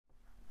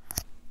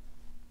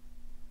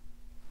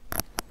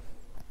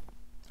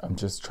I'm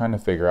just trying to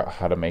figure out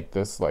how to make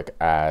this like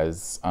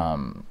as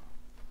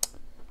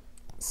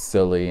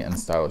silly and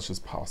stylish as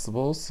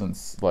possible,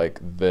 since like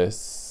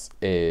this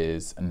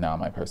is now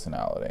my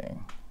personality.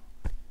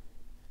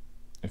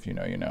 If you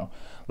know, you know.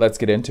 Let's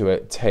get into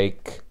it.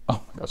 Take,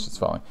 oh my gosh, it's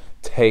falling.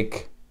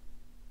 Take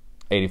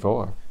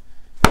 84.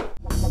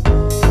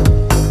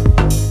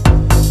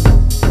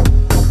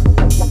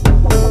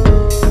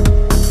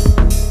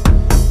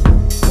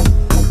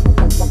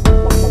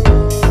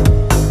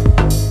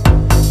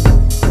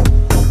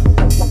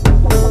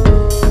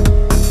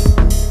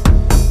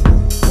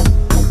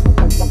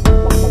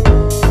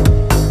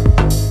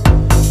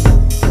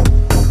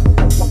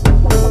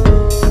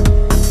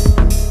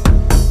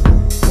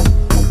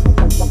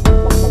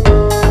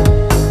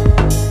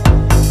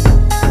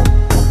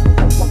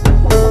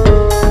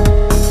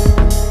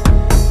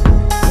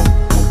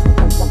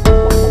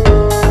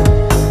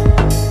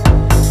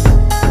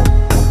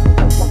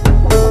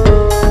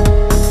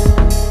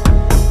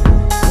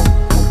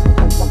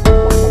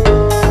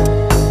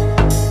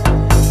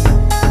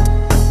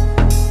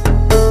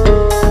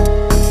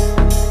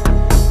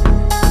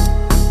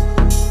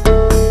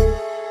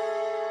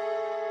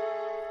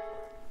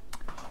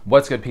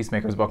 What's good,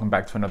 peacemakers? Welcome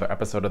back to another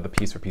episode of the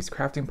Piece for Peace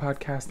Crafting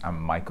Podcast.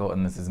 I'm Michael,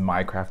 and this is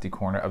my crafty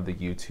corner of the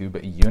YouTube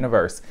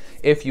universe.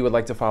 If you would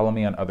like to follow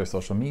me on other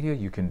social media,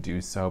 you can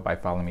do so by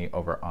following me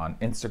over on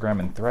Instagram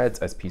and Threads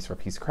as Piece for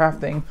Peace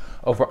Crafting,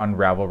 over on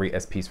Ravelry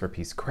as Piece for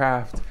Peace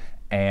Craft.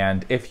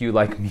 And if you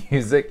like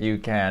music, you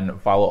can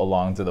follow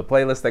along to the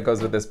playlist that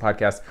goes with this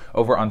podcast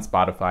over on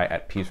Spotify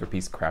at Piece for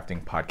Peace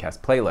Crafting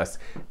Podcast Playlist.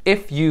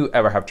 If you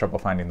ever have trouble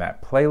finding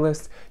that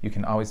playlist, you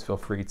can always feel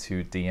free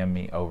to DM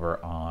me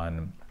over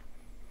on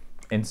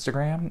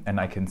Instagram, and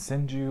I can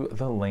send you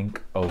the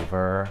link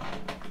over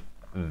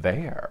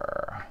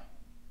there.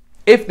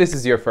 If this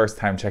is your first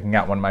time checking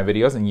out one of my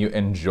videos and you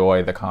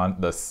enjoy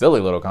the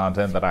silly little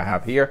content that I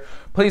have here,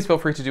 please feel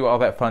free to do all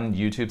that fun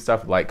YouTube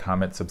stuff, like,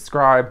 comment,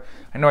 subscribe.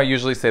 I know I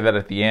usually say that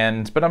at the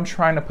end, but I'm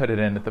trying to put it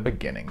in at the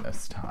beginning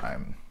this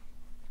time.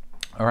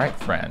 All right,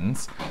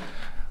 friends.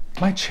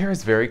 My chair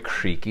is very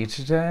creaky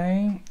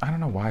today. I don't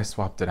know why I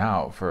swapped it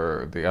out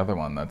for the other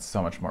one that's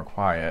so much more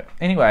quiet.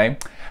 Anyway,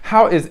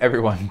 how is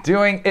everyone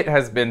doing? It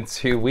has been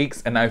 2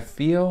 weeks and I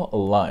feel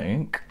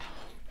like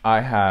I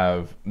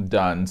have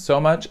done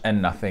so much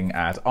and nothing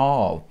at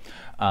all.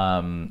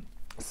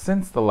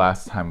 Since the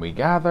last time we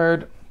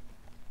gathered,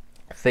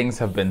 things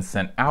have been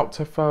sent out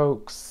to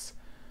folks.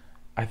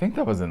 I think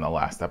that was in the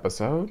last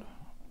episode.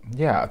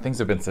 Yeah, things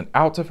have been sent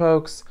out to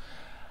folks.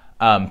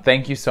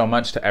 Thank you so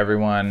much to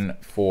everyone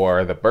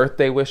for the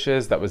birthday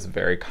wishes. That was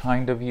very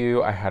kind of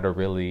you. I had a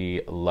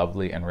really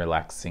lovely and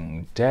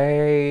relaxing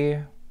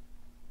day.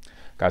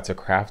 Got to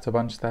craft a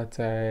bunch that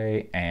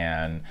day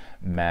and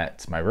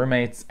met my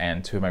roommates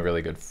and two of my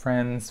really good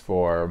friends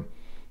for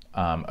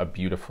a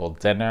beautiful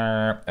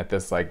dinner at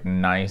this like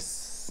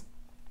nice,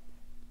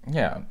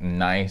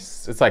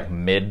 it's like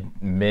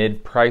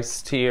mid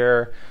price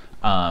tier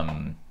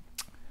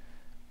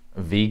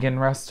vegan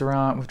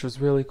restaurant, which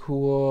was really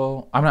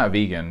cool. I'm not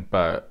vegan,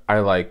 but I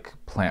like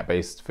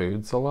plant-based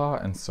foods a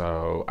lot, and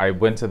so I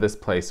went to this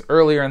place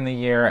earlier in the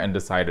year and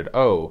decided,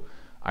 oh,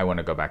 I want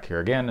to go back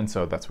here again, and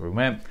so that's where we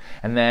went.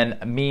 And then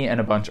me and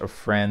a bunch of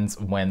friends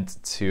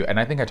went to, and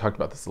I think I talked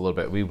about this a little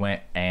bit, we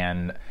went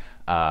and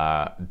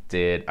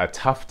did a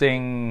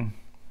tufting,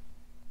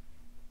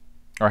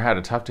 or had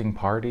a tufting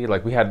party.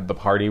 Like, we had the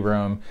party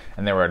room,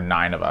 and there were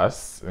 9 of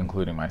us,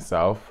 including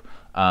myself,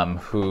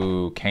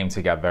 who came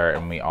together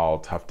and we all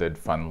tufted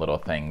fun little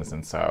things.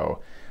 And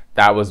so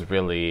that was a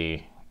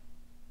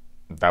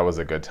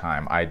good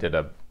time. I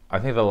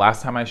think the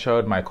last time I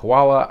showed my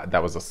koala,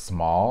 that was a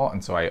small,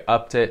 and so I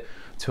upped it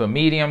to a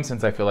medium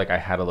since I feel like I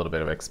had a little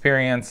bit of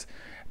experience.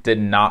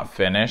 Did not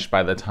finish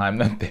by the time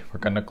that they were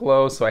gonna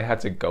close, so I had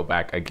to go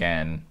back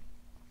again.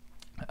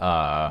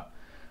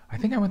 I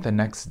think I went the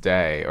next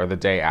day or the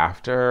day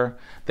after.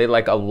 They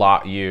like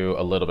allot you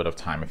a little bit of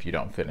time. If you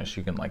don't finish,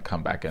 you can like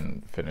come back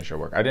and finish your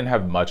work. I didn't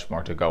have much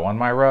more to go on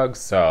my rug,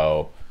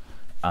 so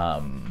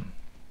yeah,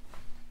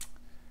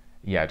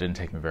 it didn't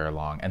take me very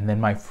long. And then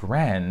my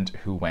friend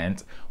who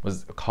went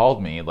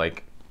called me,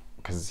 like,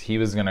 because he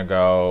was gonna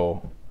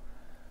go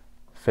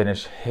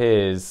finish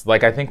his,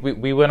 like, I think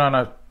we went on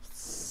a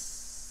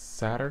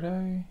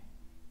Saturday?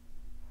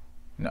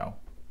 No.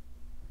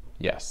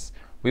 Yes.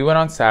 We went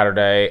on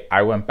Saturday.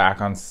 I went back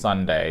on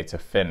Sunday to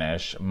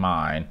finish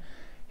mine.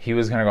 He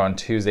was gonna go on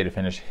Tuesday to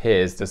finish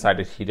his,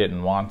 decided he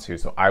didn't want to,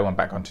 so I went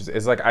back on Tuesday.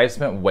 It's like I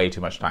spent way too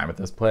much time at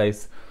this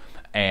place,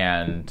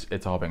 and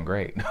it's all been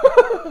great.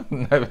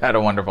 I've had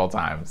a wonderful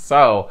time.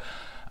 So,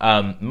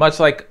 much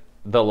like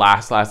the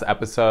last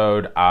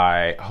episode,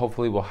 I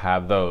hopefully will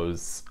have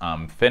those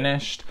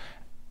finished.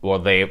 Well,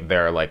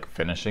 they're like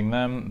finishing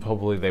them.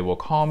 Hopefully they will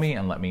call me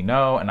and let me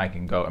know, and I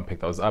can go and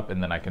pick those up,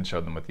 and then I can show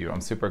them with you.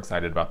 I'm super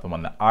excited about the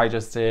one that I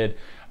just did.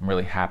 I'm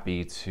really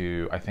happy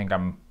to, I think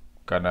I'm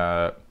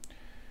gonna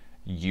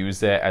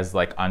use it as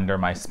like under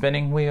my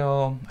spinning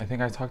wheel. I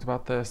think I talked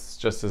about this,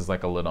 just as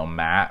like a little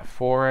mat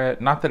for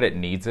it. Not that it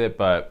needs it,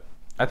 but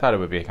I thought it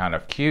would be kind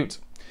of cute.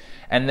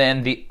 And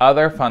then the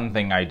other fun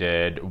thing I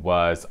did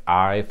was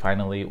I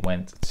finally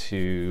went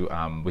to,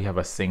 we have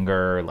a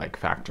Singer like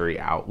factory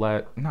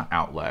outlet, not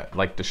outlet,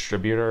 like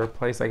distributor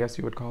place, I guess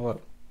you would call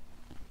it,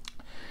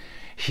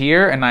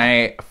 here. And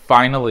I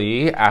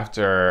finally,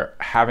 after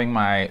having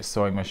my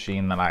sewing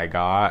machine that I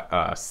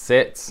got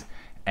sit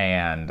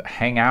and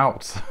hang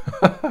out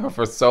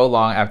for so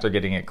long after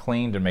getting it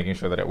cleaned and making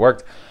sure that it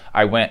worked,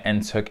 I went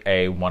and took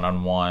a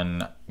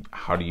one-on-one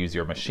how to use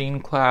your machine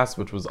class,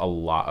 which was a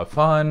lot of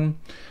fun.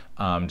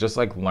 Just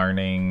like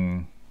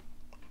learning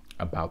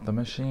about the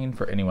machine.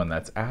 For anyone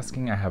that's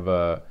asking, I have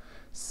a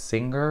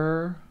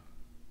Singer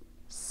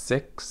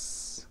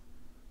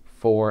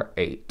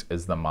 648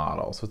 is the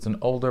model. So it's an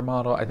older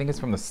model. I think it's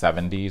from the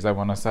 70s, I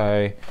want to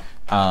say.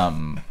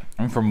 And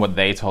from what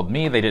they told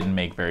me, they didn't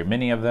make very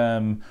many of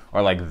them,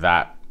 or like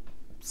that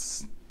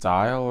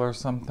style or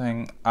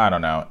something. I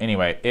don't know.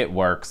 Anyway, it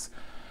works.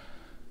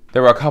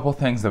 There were a couple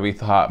things that we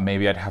thought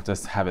maybe I'd have to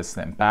have it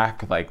sent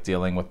back, like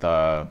dealing with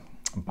the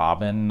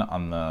bobbin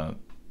on the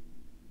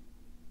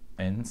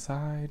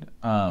inside,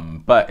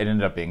 but it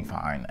ended up being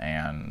fine.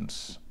 And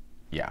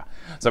yeah,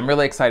 so I'm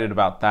really excited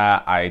about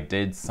that. I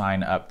did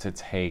sign up to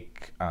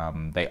take,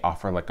 they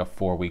offer like a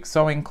 4-week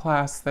sewing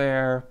class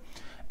there,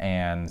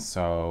 and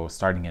so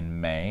starting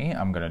in May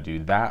I'm gonna do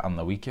that on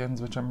the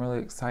weekends, which I'm really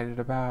excited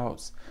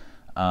about.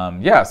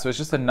 Yeah, so it's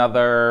just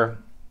another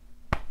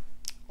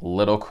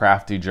little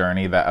crafty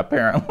journey that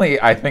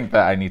apparently I think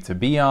that I need to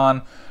be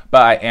on.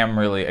 But I am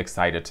really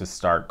excited to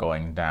start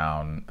going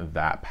down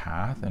that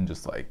path and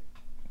just like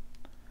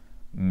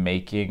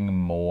making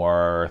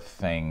more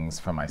things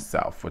for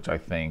myself, which I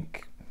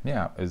think,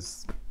 yeah,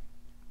 is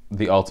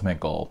the ultimate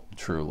goal,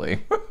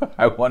 truly.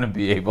 I want to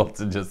be able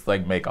to just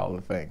like make all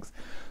the things.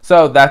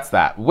 So that's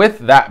that. With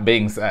that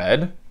being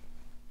said,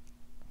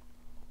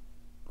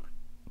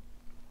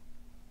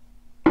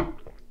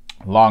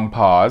 long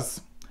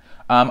pause.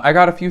 I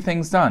got a few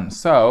things done.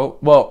 So,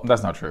 well,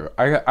 that's not true.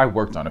 I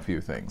worked on a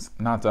few things.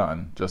 Not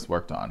done, just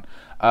worked on.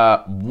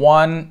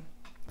 One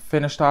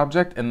finished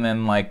object, and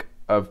then like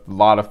a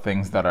lot of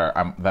things that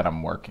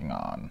I'm working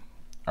on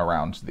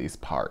around these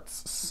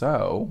parts.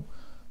 So,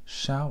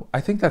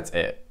 I think that's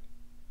it.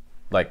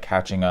 Like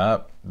catching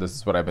up. This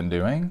is what I've been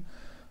doing.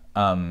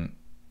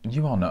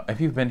 You all know,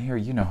 if you've been here,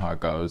 you know how it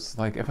goes.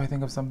 Like if I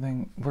think of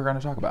something, we're gonna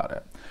talk about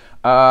it.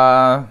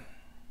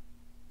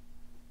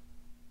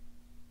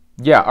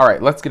 Yeah, all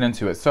right, let's get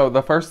into it. So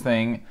the first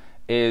thing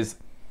is,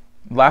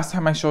 last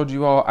time I showed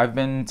you all, I've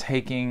been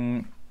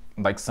taking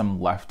like some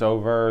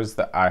leftovers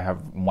that I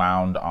have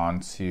wound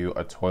onto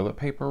a toilet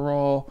paper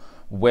roll,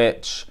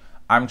 which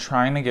I'm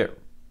trying to get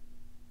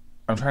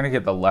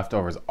the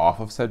leftovers off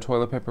of said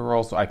toilet paper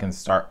roll so I can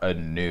start a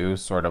new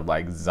sort of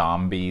like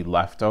zombie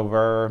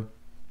leftover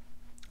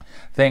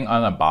thing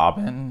on a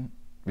bobbin,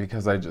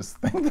 because I just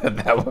think that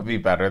that would be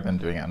better than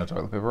doing it on a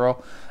toilet paper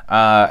roll.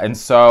 And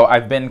so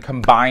I've been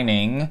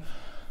combining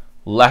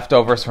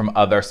leftovers from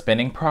other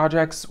spinning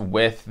projects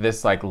with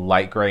this like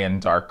light gray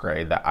and dark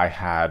gray that I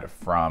had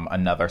from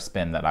another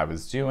spin that I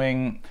was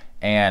doing.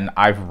 And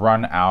I've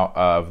run out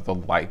of the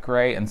light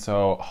gray. And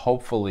so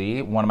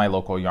hopefully one of my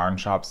local yarn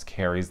shops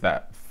carries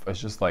that. It's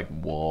just like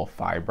wool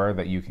fiber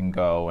that you can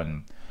go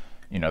and,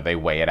 you know, they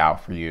weigh it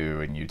out for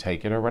you and you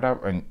take it or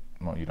whatever. And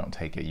well, you don't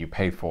take it, you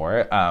pay for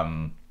it.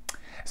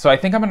 So I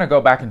think I'm gonna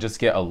go back and just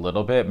get a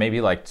little bit,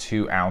 maybe like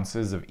 2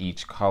 ounces of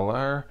each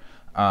color,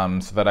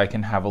 so that I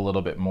can have a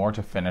little bit more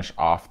to finish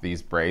off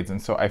these braids.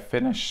 And so I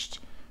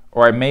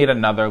made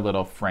another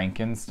little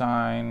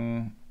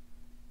Frankenstein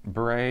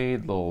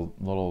braid,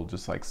 little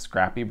just like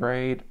scrappy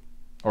braid,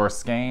 or a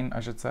skein, I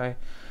should say.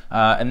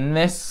 And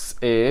this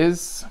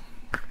is,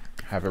 I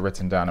have it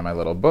written down in my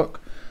little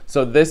book.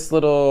 So this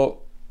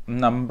little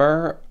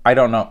number, I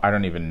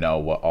don't even know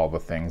what all the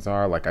things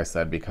are, like I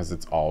said, because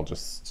it's all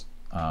just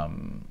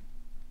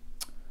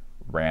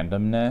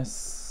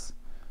randomness,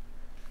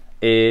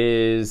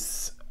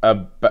 is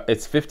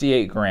it's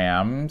 58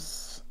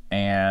 grams,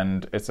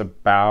 and it's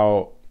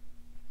about,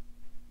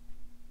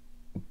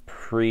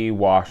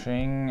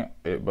 pre-washing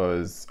it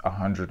was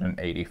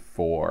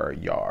 184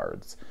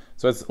 yards,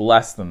 so it's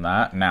less than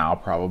that now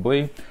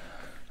probably.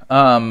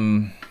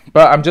 But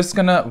I'm just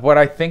gonna, what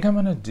I think I'm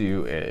gonna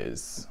do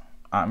is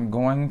I'm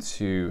going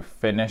to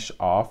finish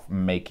off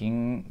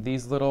making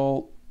these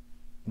little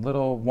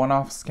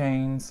one-off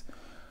skeins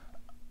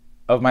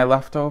of my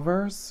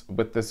leftovers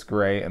with this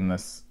gray and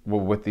this,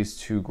 well, with these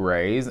 2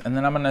 grays, and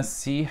then I'm gonna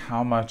see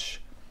how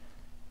much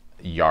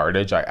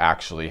yardage I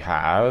actually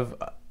have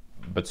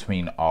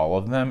between all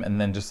of them, and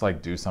then just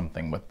like do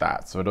something with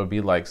that. So it'll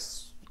be like,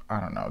 I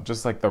don't know,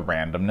 just like the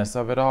randomness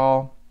of it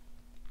all,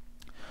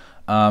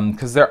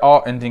 because they're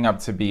all ending up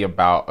to be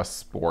about a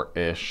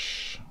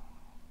sport-ish,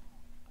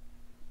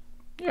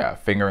 yeah,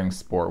 fingering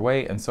sport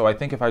weight. And so I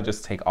think if I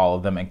just take all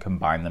of them and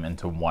combine them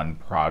into one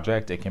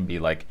project, it can be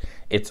like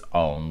its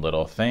own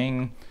little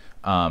thing,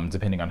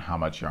 depending on how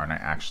much yarn I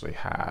actually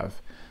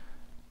have.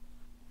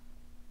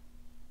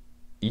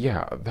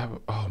 Yeah,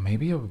 oh,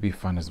 maybe it would be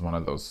fun as one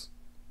of those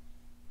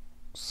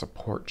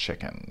support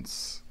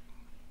chickens.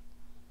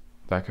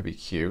 That could be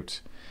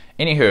cute.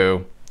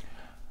 Anywho,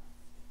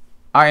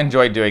 I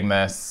enjoyed doing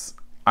this.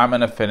 I'm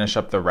gonna finish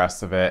up the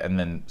rest of it and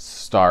then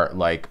start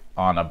like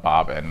on a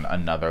bobbin,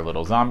 another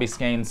little zombie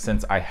skein,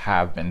 since I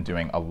have been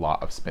doing a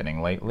lot of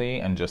spinning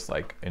lately and just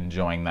like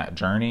enjoying that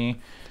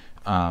journey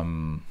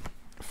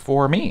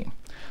for me.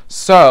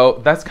 So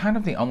that's kind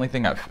of the only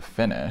thing I've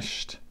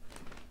finished.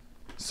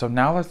 So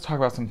now let's talk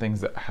about some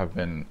things that I've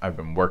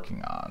been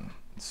working on.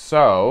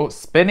 So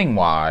spinning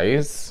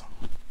wise,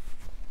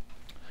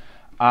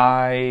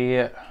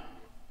 I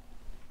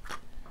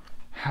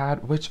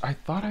had, which I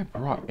thought I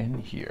brought in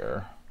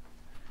here.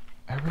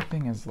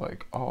 Everything is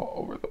like all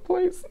over the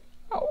place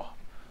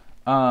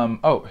now.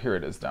 Oh, here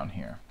it is down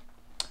here.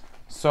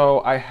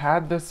 So I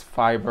had this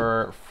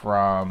fiber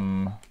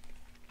from,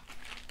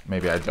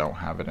 maybe I don't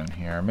have it in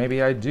here.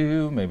 Maybe I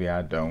do, maybe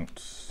I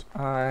don't.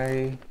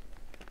 I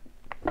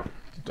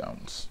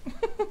don't.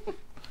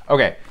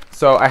 Okay,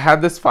 so I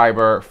had this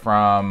fiber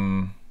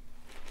from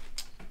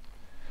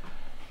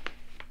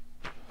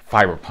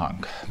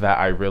Fiberpunk that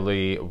I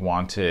really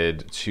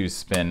wanted to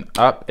spin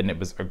up, and it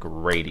was a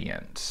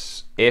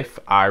gradient. If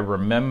I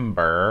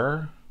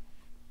remember,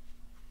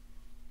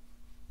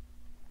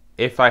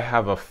 if I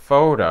have a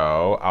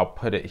photo, I'll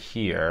put it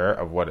here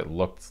of what it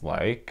looked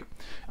like.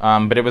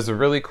 But it was a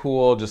really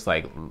cool, just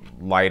like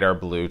lighter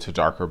blue to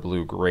darker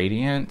blue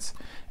gradient.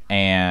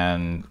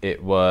 And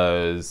it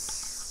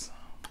was,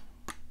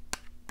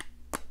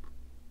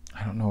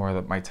 I don't know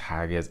where my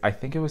tag is. I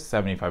think it was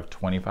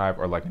 75-25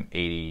 or like an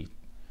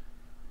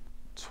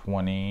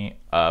 80-20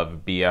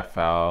 of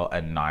BFL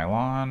and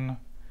nylon.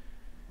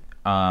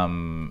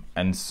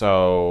 And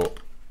so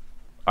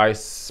I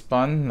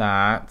spun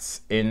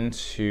that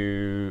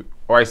into,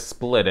 or I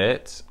split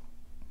it.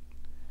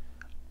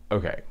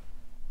 Okay,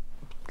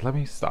 let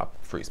me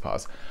stop, freeze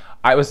pause.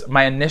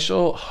 My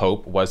initial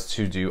hope was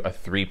to do a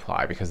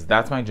 3-ply because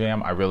that's my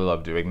jam. I really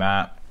love doing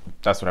that.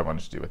 That's what I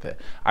wanted to do with it.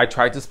 I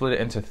tried to split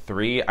it into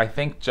 3, I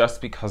think just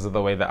because of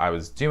the way that I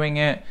was doing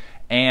it.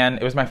 And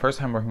it was my first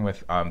time working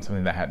with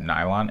something that had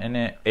nylon in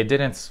it. It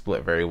didn't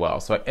split very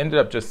well. So I ended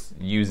up just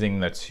using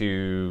the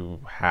 2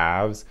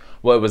 halves.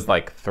 Well, it was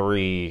like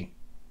 3.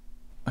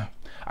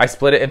 I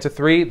split it into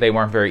 3. They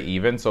weren't very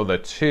even. So the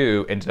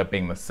 2 ended up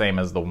being the same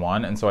as the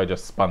 1. And so I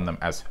just spun them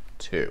as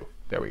 2.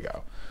 There we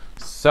go.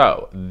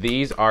 So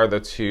these are the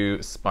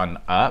 2 spun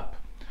up.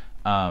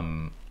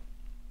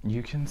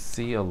 You can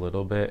see a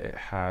little bit. It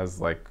has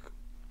like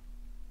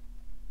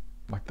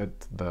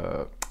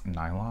the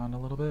nylon a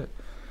little bit.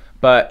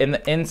 But in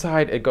the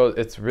inside,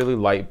 it's really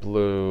light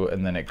blue,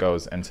 and then it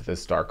goes into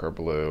this darker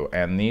blue.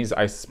 And these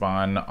I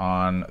spun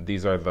on,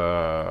 these are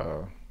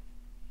the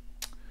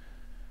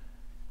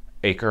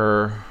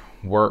Acre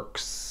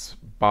Works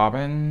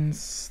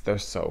bobbins. They're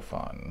so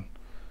fun.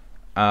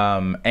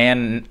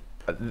 And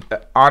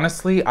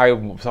honestly,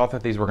 I thought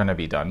that these were going to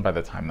be done by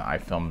the time that I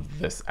filmed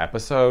this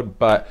episode,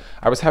 but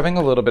I was having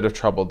a little bit of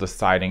trouble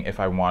deciding if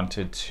I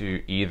wanted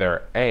to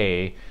either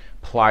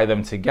ply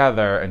them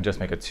together and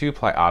just make a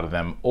 2-ply out of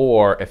them,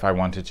 or if I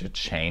wanted to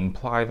chain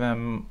ply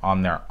them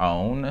on their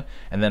own,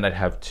 and then I'd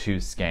have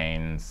 2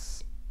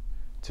 skeins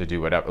to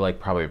do whatever, like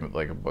probably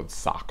like with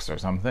socks or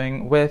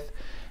something with.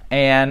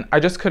 And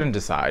I just couldn't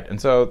decide. And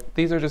so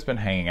these have just been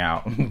hanging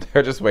out.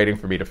 They're just waiting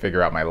for me to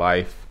figure out my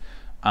life.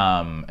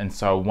 And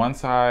so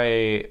once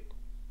they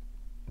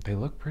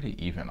look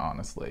pretty even,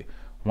 honestly.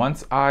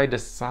 Once I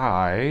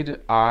decide,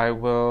 I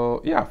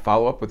will,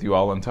 follow up with you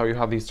all and tell you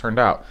how these turned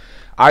out.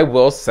 I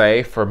will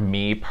say, for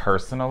me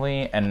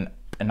personally, and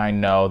I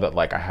know that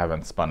like I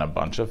haven't spun a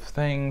bunch of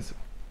things,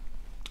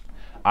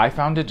 I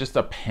found it just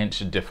a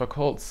pinch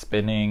difficult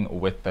spinning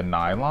with the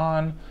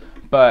nylon,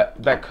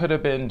 but that could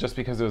have been just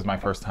because it was my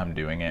first time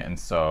doing it, and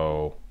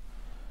so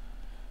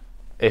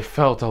it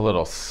felt a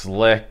little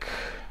slick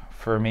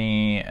for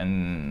me,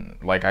 and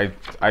like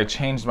I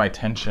changed my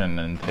tension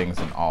and things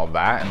and all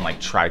that, and like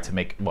tried to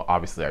make, well,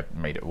 obviously I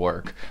made it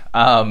work,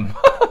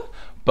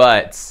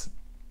 but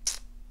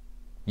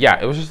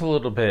yeah, it was just a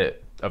little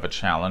bit of a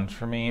challenge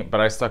for me,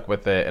 but I stuck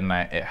with it, and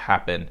it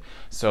happened.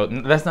 So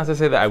that's not to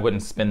say that I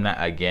wouldn't spin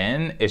that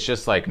again. It's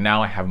just like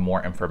now I have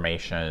more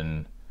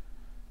information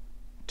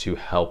to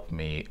help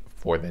me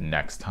for the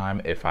next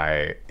time if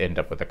I end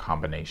up with a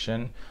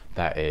combination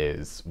that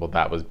is, well,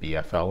 that was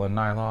BFL and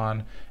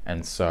nylon.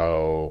 And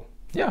so,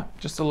 yeah,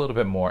 just a little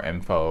bit more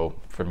info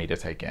for me to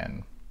take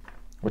in,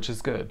 which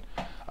is good.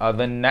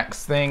 The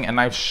next thing, and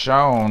I've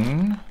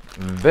shown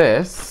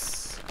this,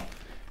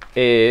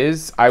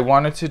 is I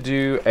wanted to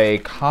do a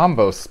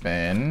combo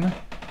spin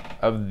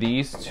of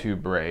these 2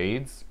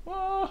 braids.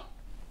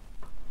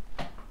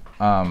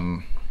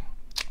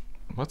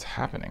 What's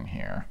happening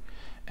here?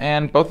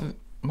 And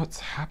what's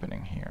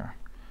happening here?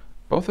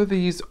 Both of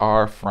these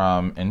are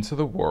from Into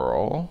the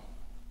World.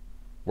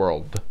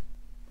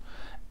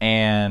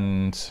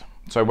 And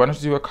so I wanted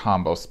to do a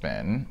combo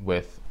spin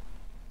with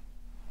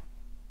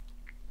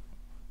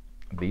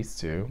these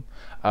 2.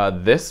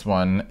 This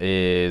one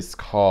is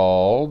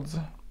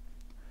called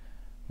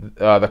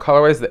The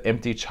colorway is the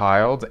Empty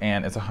Child,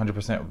 and it's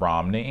 100%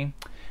 Romney.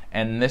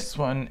 And this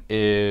one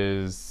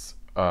is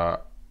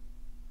Arrakis,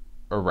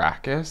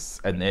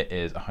 and it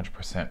is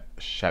 100%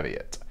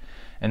 Cheviot.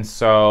 And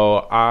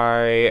so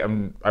I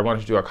wanted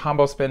to do a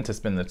combo spin to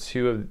spin the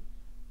two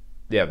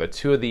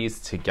of these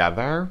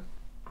together.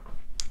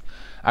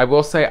 I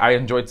will say I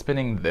enjoyed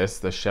spinning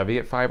the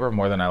Cheviot fiber,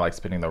 more than I like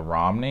spinning the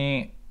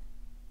Romney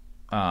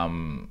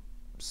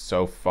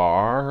so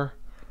far.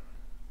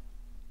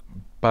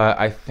 But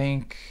I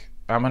think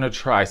I'm going to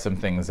try some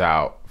things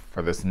out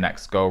for this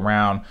next go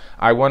round.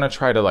 I want to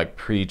try to like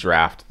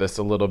pre-draft this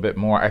a little bit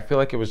more. I feel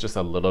like it was just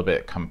a little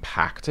bit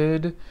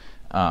compacted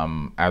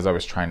as I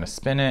was trying to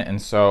spin it.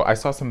 And so I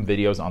saw some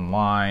videos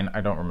online,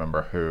 I don't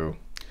remember who,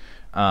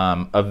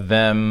 of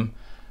them,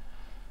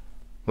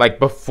 like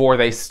before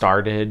they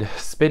started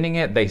spinning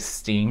it, they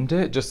steamed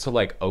it just to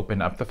like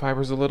open up the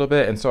fibers a little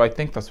bit. And so I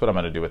think that's what I'm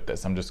going to do with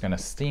this. I'm just going to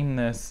steam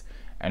this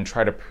and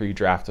try to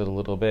pre-draft it a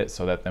little bit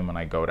so that then when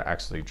I go to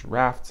actually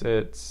draft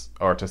it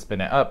or to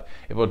spin it up,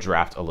 it will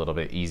draft a little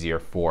bit easier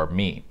for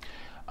me.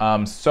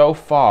 So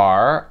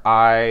far,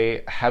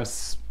 what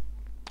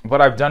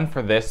I've done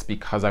for this,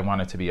 because I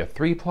want it to be a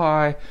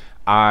 3-ply,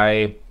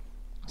 I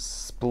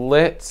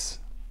split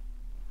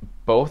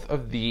both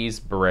of these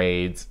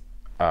braids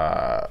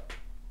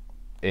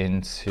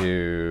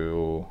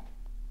into,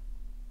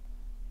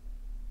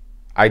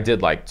 I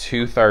did like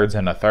 2/3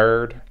 and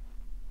 1/3.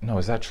 No,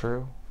 is that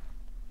true?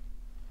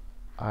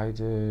 I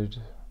did,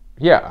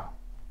 yeah,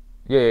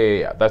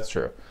 that's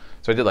true.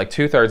 So I did like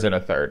 2/3 and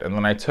 1/3, and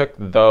then I took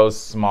those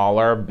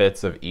smaller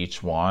bits of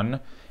each one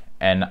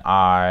and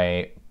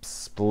I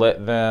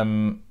split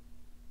them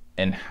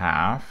in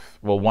half.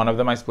 Well, one of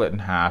them I split in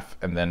half,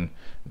 and then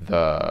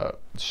the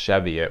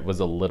Cheviot was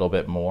a little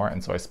bit more,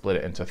 and so I split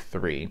it into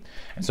 3.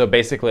 And so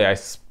basically I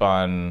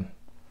spun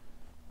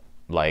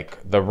like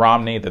the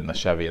Romney, then the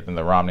Cheviot, then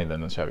the Romney, then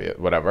the Cheviot,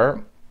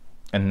 whatever,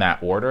 in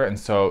that order. And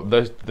so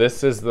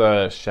this is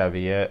the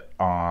Cheviot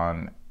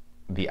on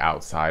the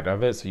outside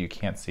of it, so you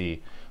can't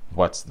see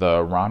what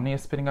the Romney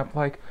is spinning up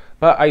like.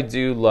 But I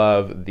do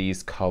love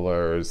these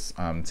colors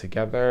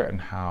together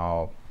and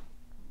how,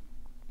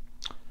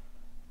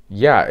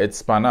 yeah, it's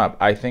spun up.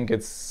 I think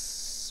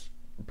it's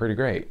pretty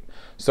great.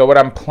 So what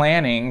I'm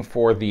planning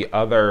for the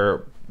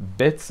other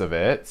bits of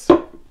it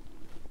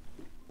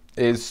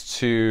is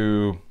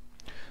to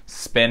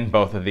spin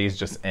both of these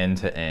just end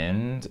to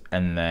end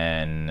and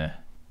then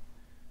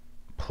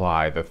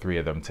ply the 3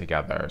 of them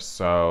together.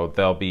 So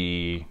there'll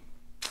be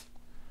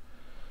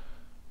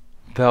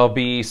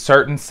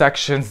certain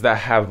sections that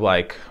have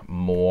like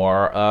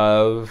more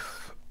of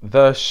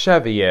the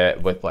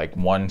Cheviot with like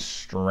 1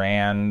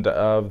 strand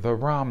of the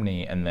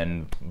Romney, and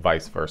then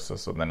vice versa.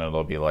 So then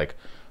it'll be like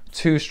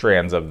 2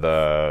 strands of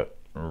the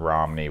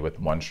Romney with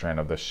 1 strand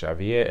of the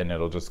Cheviot, and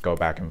it'll just go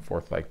back and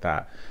forth like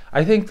that.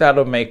 I think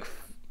that'll make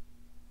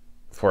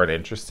for an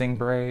interesting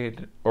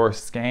braid or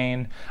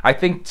skein. I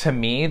think to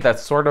me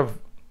that's sort of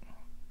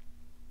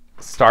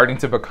starting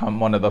to become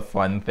one of the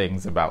fun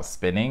things about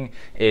spinning,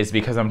 is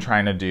because I'm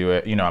trying to do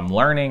it, you know, I'm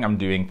learning, I'm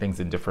doing things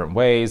in different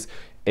ways,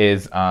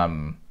 is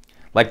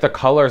like the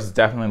colors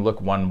definitely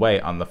look one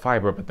way on the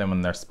fiber, but then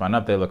when they're spun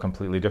up, they look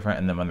completely different.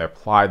 And then when they're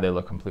plied, they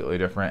look completely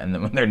different. And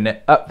then when they're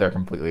knit up, they're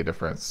completely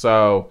different.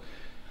 So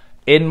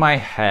in my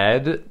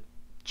head,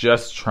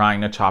 just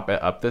trying to chop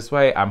it up this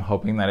way, I'm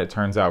hoping that it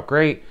turns out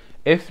great.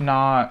 If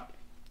not,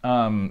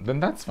 then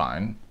that's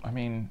fine. I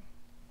mean,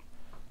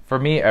 for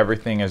me,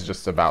 everything is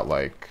just about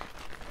like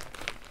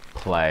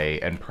play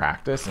and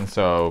practice. And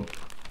so,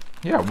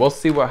 yeah, we'll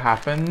see what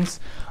happens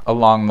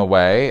along the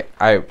way.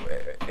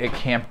 It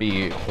can't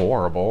be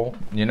horrible,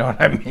 you know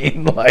what I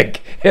mean?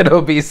 Like,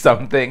 it'll be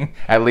something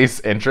at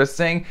least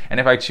interesting. And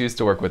if I choose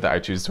to work with it, I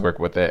choose to work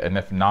with it. And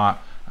if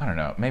not, I don't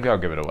know, maybe I'll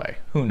give it away.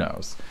 Who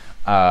knows?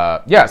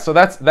 Yeah, so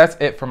that's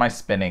it for my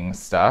spinning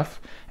stuff.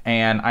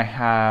 And I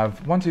have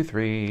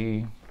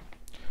 3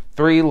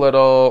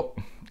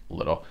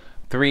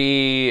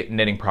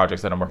 knitting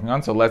projects that I'm working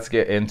on. So let's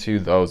get into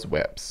those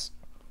whips.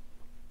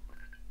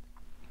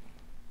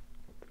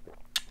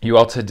 You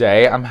all,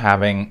 today I'm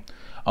having,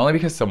 only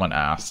because someone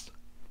asked,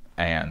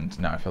 and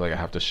now I feel like I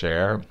have to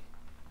share.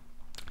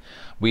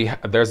 I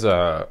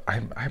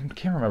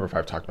can't remember if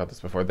I've talked about this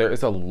before. There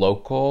is a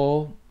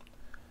local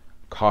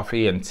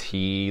coffee and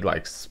tea,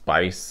 like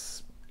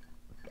spice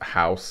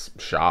house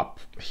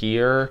shop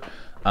here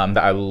that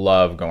I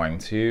love going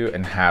to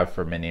and have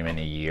for many,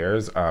 many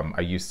years. I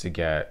used to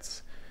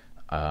get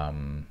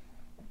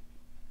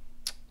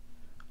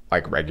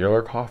like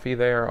regular coffee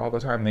there all the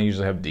time. They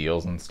usually have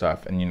deals and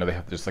stuff, and you know, they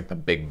have just like the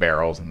big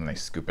barrels and then they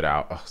scoop it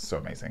out. Oh, so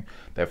amazing.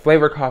 They have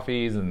flavor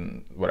coffees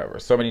and whatever,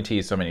 so many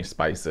teas, so many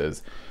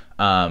spices.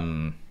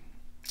 They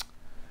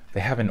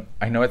have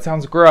I know it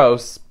sounds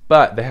gross,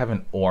 but they have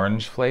an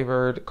orange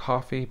flavored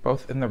coffee,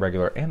 both in the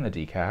regular and the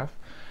decaf,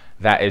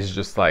 that is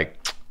just like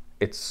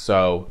It's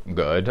so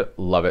good.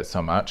 Love it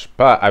so much.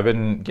 But I've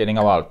been getting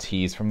a lot of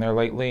teas from there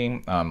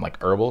lately,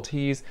 like herbal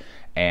teas.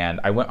 And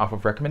I went off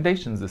of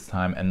recommendations this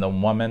time. And the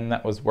woman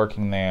that was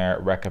working there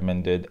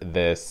recommended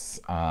this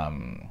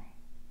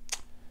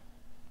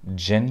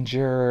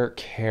ginger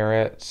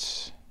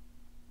carrot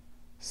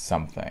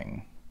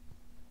something.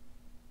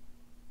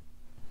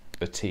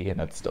 The tea,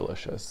 and it's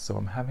delicious. So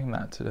I'm having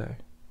that today.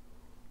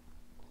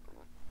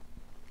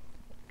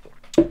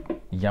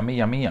 Yummy,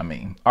 yummy,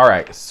 yummy. All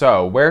right,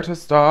 so where to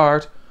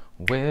start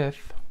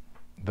with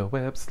the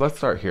whips? Let's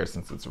start here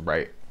since it's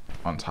right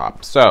on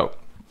top. So,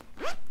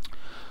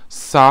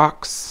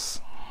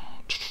 socks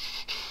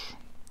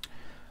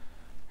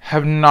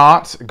have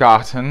not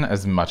gotten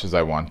as much as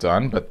I want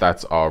done, but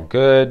that's all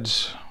good.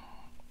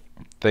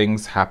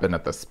 Things happen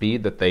at the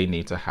speed that they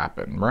need to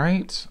happen,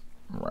 right?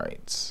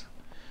 Right.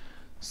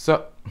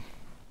 So,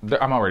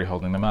 I'm already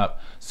holding them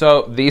up.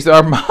 So, these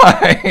are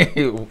my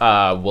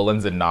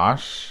Woolens and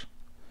Nosh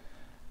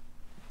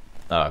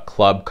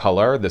club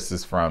color. This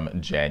is from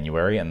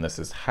January, and this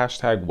is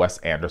hashtag Wes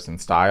Anderson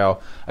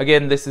style.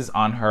 Again, this is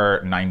on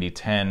her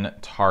 9010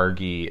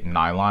 Targhee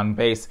nylon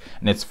base,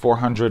 and it's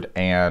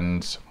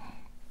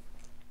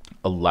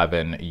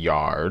 411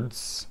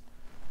 yards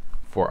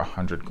for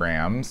 100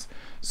 grams.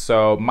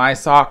 So my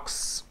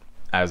socks,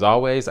 as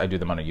always, I do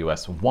them on a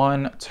US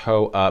 1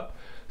 toe up.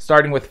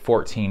 Starting with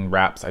 14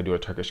 wraps, I do a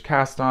Turkish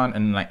cast on,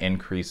 and then I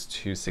increase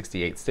to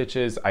 68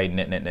 stitches. I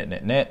knit, knit, knit,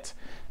 knit, knit.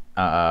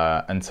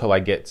 Until I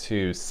get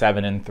to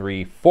 7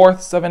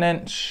 3/4 of an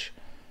inch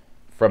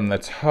from the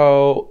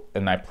toe,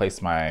 and I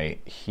place my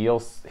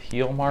heel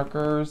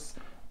markers.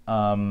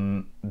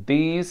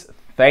 These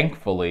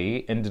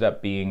thankfully ended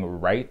up being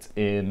right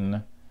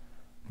in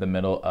the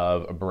middle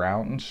of a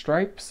brown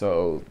stripe.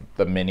 So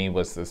the mini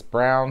was this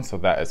brown, so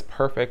that is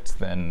perfect.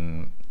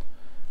 Then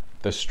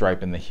the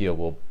stripe and the heel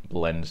will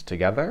blend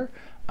together.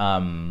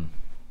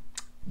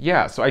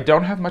 Yeah, so I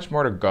don't have much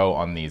more to go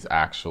on these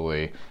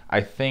actually. I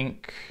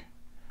think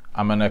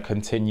I'm gonna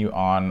continue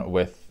on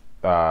with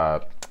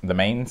the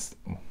mains,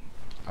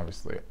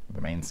 obviously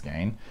the main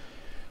skein,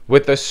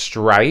 with the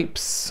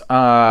stripes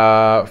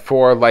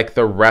for like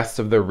the rest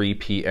of the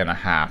repeat and a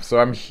half. So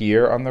I'm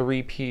here on the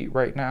repeat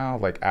right now,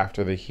 like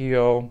after the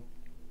heel,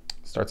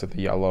 starts at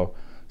the yellow.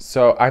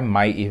 So I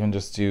might even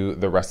just do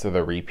the rest of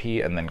the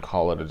repeat and then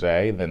call it a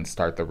day, then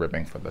start the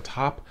ribbing for the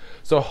top.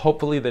 So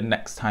hopefully the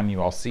next time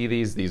you all see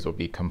these will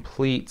be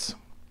complete.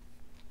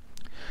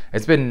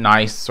 It's been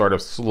nice sort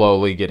of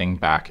slowly getting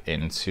back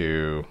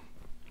into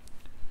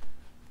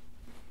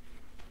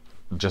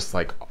just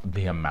like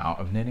the amount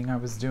of knitting I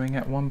was doing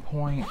at one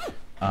point.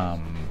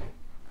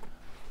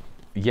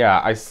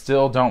 Yeah, I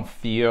still don't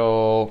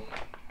feel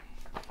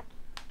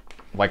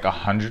like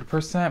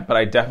 100%, but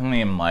I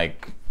definitely am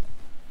like,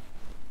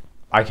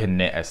 I can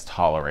knit as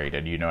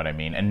tolerated, you know what I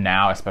mean? And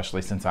now,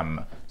 especially since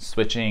I'm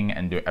switching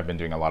and I've been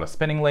doing a lot of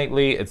spinning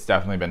lately, it's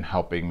definitely been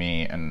helping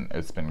me and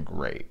it's been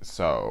great.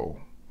 So,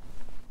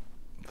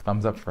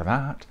 thumbs up for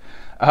that.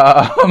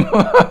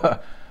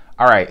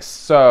 All right,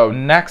 so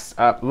next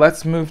up,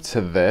 let's move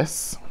to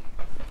this.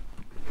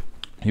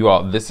 You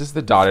all, this is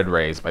the Dotted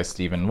Rays by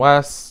Stephen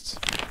West.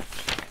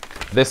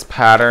 This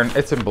pattern,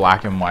 it's in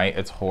black and white.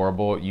 It's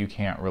horrible. You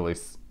can't really,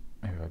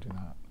 maybe I'll do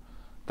that.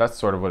 That's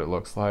sort of what it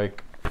looks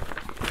like.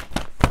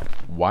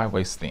 Why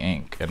waste the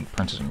ink and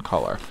print it in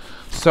color?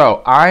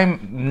 So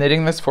I'm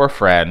knitting this for a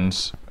friend,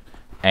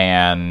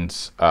 and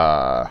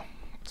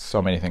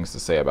so many things to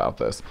say about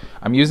this.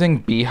 I'm using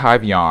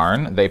Beehive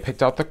yarn. They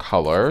picked out the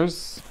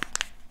colors.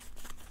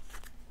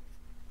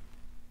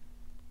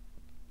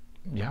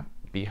 Yep,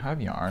 Beehive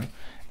yarn.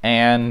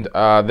 And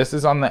this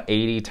is on the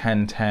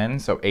 80-10-10,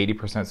 so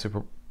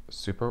 80%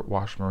 super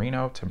wash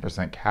merino,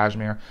 10%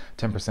 cashmere,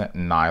 10%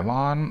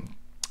 nylon,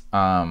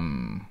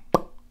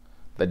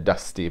 the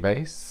dusty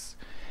base.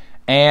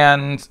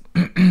 And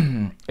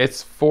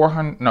it's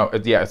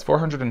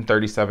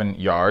 437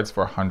 yards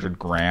for 100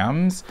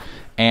 grams.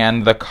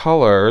 And the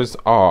colors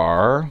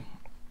are,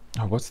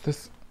 oh, what's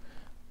this?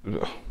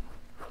 No,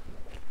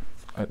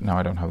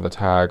 I don't have the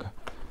tag.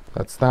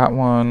 That's that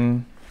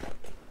one.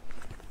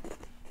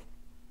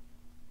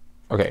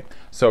 Okay,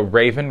 so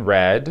Raven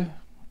Red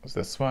is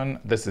this one.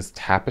 This is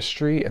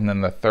Tapestry. And then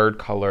the third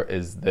color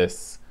is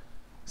this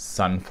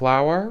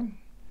Sunflower.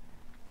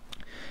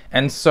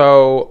 And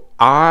so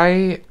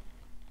I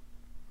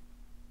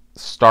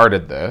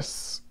started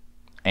this,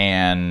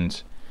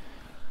 and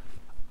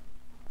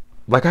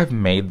like I've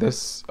made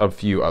this a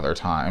few other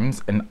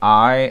times, and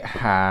I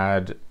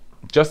had,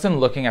 just in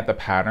looking at the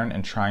pattern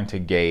and trying to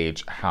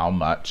gauge how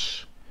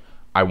much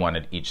I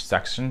wanted each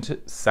section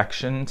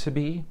to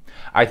be,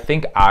 I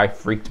think I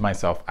freaked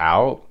myself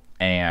out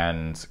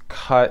and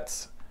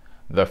cut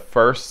the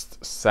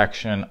first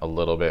section a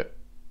little bit,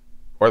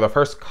 or the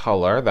first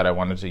color that I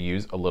wanted to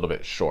use, a little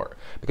bit short.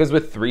 Because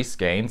with 3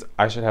 skeins,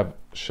 I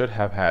should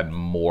have had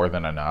more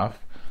than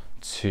enough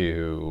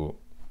to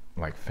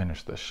like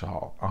finish the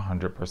shawl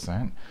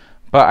 100%.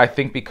 But I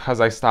think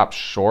because I stopped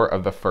short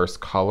of the first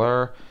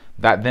color,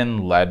 that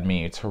then led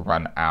me to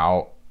run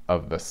out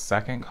of the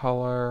second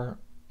color.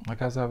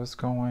 like as I was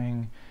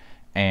going,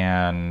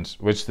 and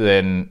which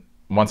then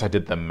once I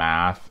did the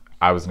math,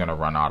 I was gonna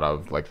run out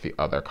of like the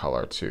other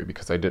color too,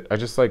 because I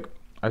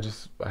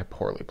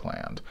poorly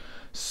planned.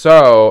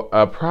 So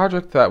a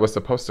project that was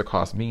supposed to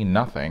cost me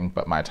nothing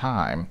but my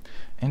time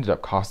ended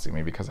up costing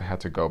me, because I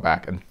had to go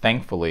back, and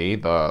thankfully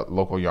the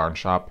local yarn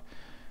shop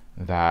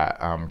that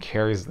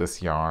carries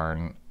this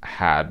yarn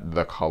had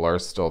the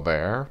colors still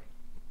there.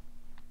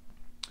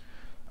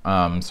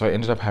 So I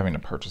ended up having to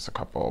purchase a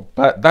couple,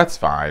 but that's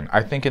fine.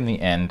 I think in the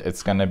end,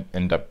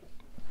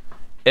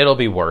 it'll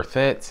be worth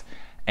it.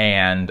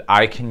 And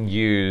I can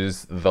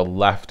use the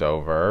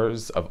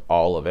leftovers of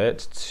all of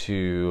it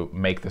to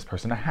make this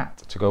person a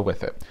hat to go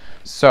with it.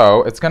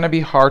 So it's gonna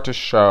be hard to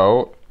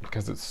show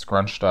because it's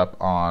scrunched up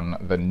on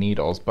the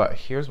needles, but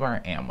here's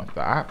where I am with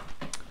that.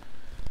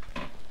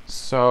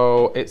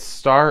 So it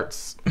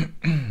starts,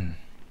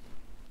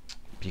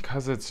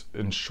 because it's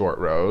in short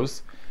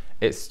rows,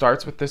 it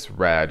starts with this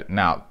red.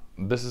 Now,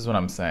 this is what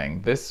I'm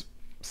saying. This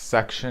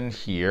section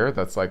here,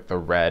 that's like the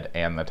red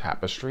and the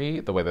tapestry,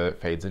 the way that it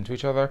fades into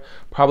each other,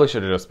 probably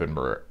should have just been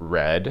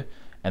red,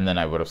 and then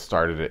I would have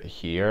started it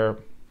here.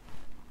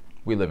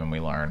 We live and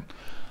we learn.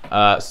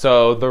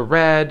 So the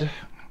red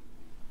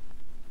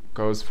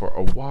goes for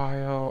a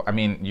while. I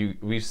mean,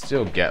 we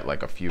still get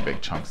like a few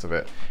big chunks of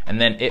it,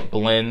 and then it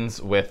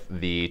blends with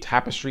the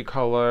tapestry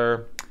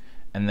color.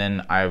 And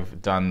then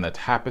I've done the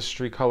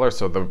tapestry color,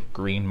 so the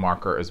green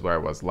marker is where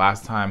it was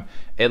last time.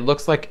 It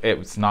looks like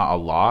it's not a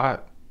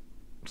lot,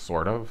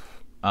 sort of,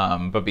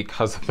 but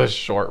because of the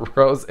short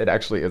rows, it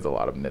actually is a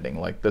lot of knitting.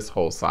 Like this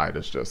whole side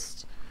is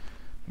just,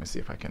 let me see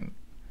if I can,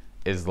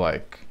 is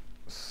like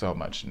so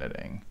much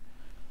knitting.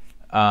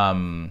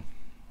 And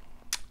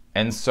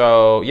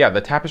so, yeah,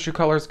 the tapestry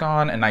color is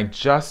gone, and I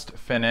just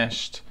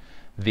finished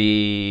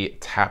the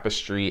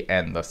tapestry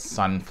and the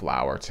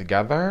sunflower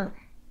together,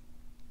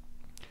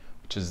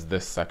 which is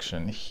this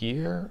section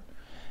here.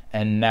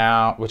 And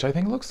now, which I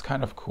think looks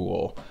kind of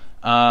cool.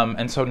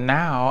 And so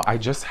now I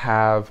just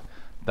have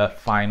the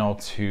final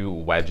 2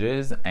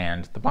 wedges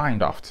and the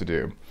bind off to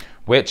do,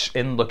 which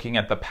in looking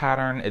at the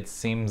pattern, it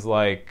seems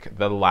like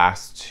the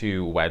last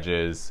 2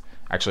 wedges,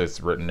 actually it's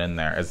written in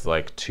there, is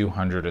like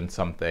 200 and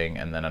something,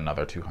 and then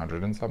another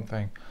 200 and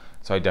something.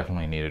 So I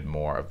definitely needed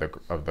more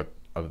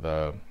of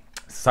the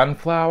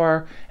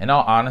sunflower. In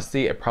all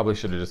honesty, it probably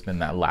should have just been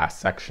that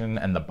last section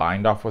and the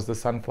bind off was the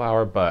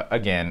sunflower, but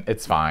again,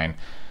 it's fine.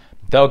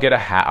 They'll get a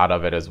hat out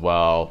of it as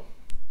well.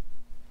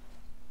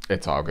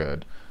 It's all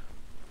good.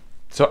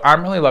 So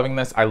I'm really loving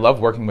this. I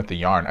love working with the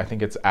yarn. I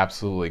think it's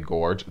absolutely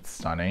gorgeous. It's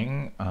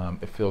stunning.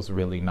 It feels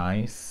really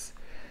nice.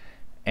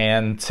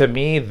 And to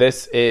me,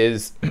 this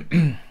is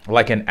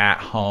like an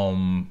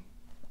at-home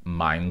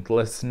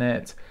mindless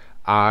knit.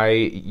 I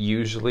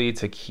usually,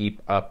 to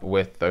keep up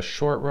with the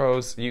short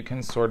rows, you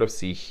can sort of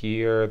see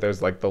here,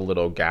 there's like the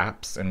little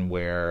gaps in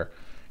where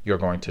you're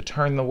going to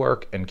turn the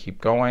work and keep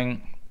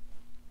going.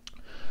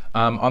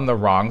 On the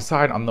wrong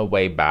side, on the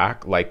way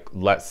back, like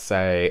let's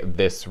say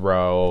this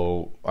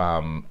row,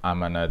 I'm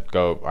gonna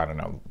go, I don't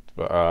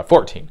know,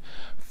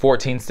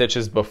 14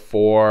 stitches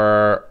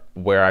before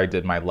where I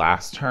did my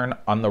last turn.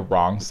 On the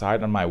wrong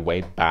side, on my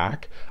way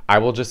back, I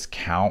will just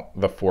count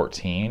the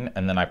 14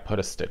 and then I put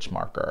a stitch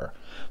marker.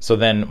 So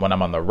then when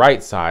I'm on the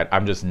right side,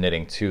 I'm just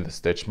knitting to the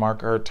stitch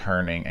marker,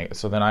 turning.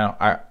 So then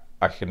I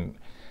can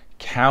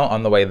count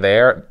on the way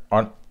there.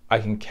 I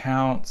can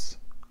count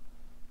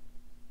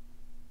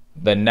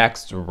the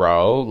next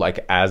row,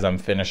 like as I'm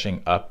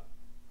finishing up,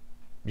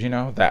 you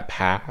know, that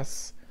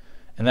pass.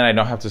 And then I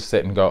don't have to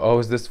sit and go, oh,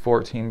 is this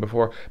 14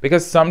 before?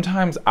 Because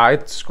sometimes I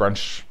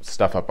scrunch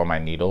stuff up on my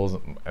needles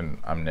and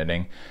I'm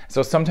knitting.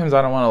 So sometimes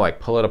I don't want to like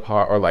pull it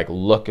apart or like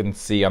look and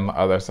see on the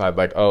other side,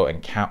 like, oh,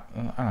 and count.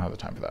 I don't have the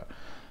time for that.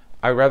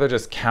 I'd rather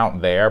just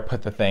count there,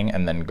 put the thing,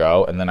 and then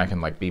go, and then I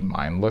can like be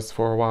mindless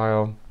for a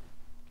while.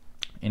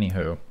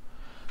 Anywho.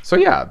 So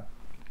yeah,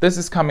 this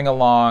is coming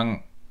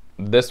along.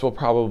 This will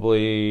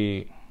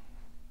probably,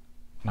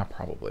 not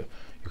probably,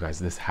 you guys,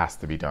 this has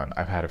to be done.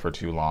 I've had it for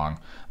too long.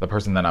 The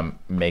person that I'm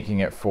making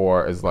it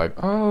for is like,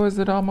 oh, is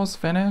it almost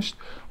finished?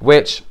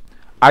 Which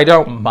I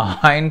don't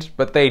mind,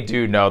 but they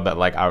do know that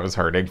like I was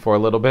hurting for a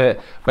little bit.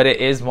 But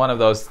it is one of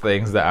those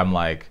things that I'm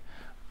like,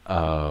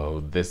 oh,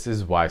 this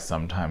is why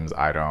sometimes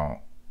I don't,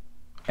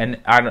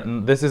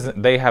 and this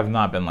isn't, they have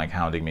not been like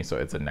hounding me, so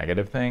it's a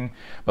negative thing.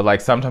 But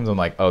like sometimes I'm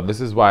like, oh, this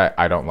is why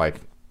I don't like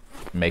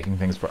making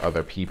things for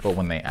other people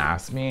when they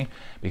ask me,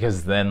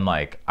 because then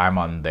like I'm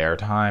on their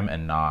time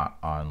and not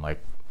on like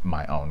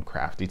my own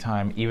crafty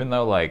time, even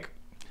though like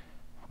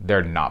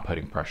they're not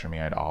putting pressure on me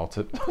at all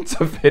to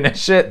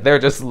finish it. They're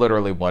just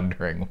literally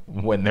wondering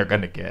when they're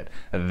gonna get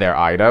their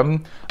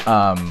item.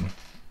 Oh,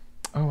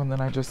 and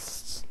then I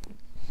just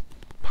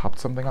popped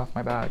something off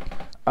my bag.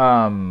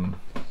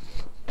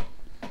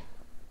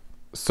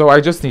 So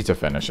I just need to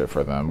finish it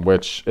for them,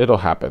 which it'll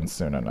happen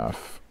soon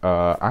enough.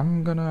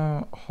 I'm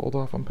gonna hold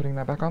off on putting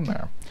that back on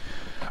there.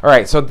 All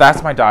right, so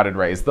that's my dotted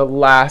rays. The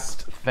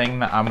last thing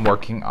that I'm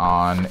working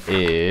on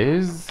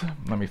is,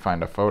 let me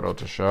find a photo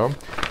to show,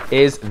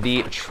 is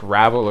the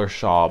Traveler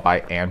Shawl by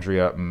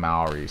Andrea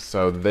Mowry.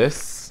 So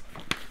this,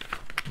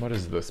 what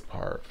is this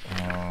part?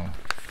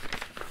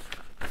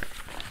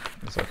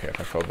 It's okay if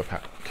I fold the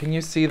pack. Can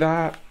you see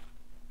that?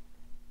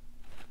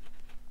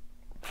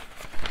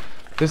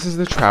 This is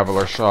the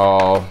Traveler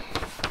Shawl,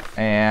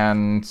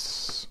 and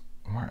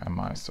where am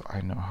I? So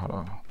I know how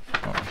to,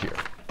 oh, here.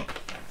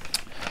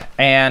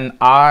 And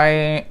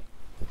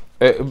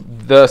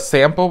the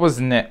sample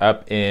was knit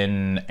up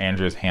in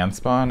Andrea's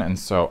handspun, and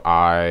so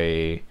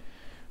I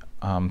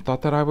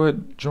thought that I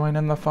would join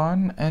in the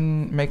fun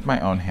and make my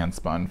own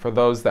handspun. For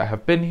those that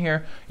have been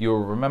here,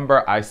 you'll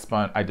remember I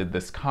did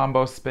this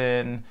combo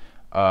spin.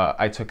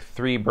 I took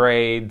 3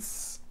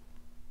 braids,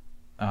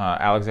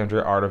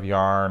 Alexandria Art of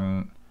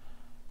Yarn,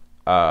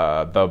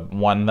 the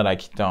one that I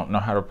don't know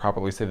how to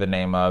properly say the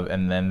name of,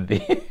 and then the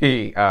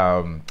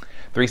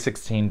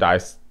 316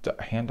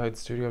 hand-dyed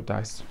studio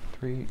dice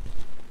 3.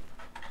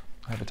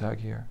 I have a tag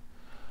here.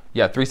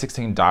 Yeah,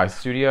 316 dye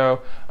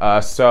studio.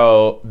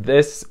 So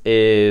this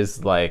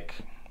is like,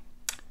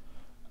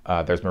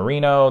 there's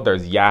merino,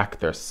 there's yak,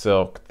 there's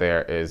silk,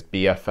 there is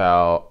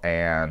BFL,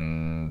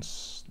 and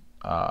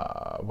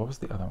what was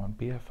the other one?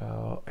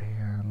 BFL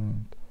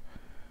and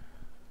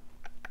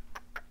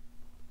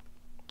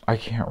I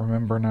can't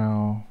remember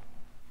now.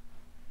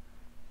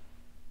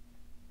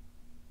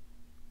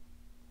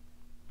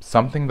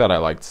 Something that I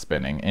liked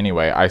spinning.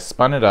 Anyway, I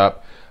spun it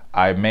up.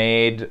 I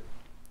made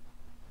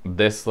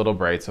this little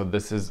braid. So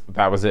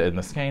that was it in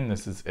the skein.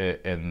 This is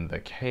it in the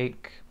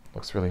cake.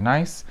 Looks really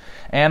nice.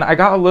 And I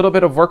got a little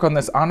bit of work on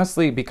this.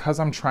 Honestly, because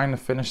I'm trying to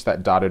finish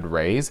that dotted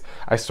rays,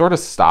 I sort of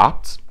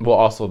stopped. Well,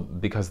 also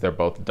because they're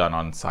both done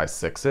on size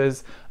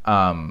 6s.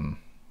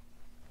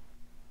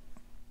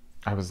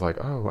 I was like,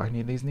 oh, I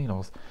need these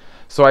needles.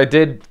 So I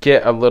did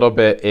get a little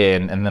bit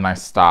in, and then I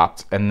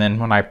stopped. And then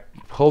when I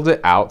pulled it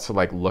out to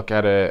like look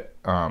at it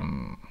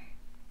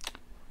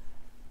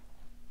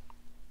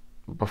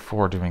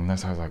before doing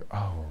this, I was like,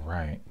 oh,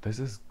 right, this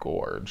is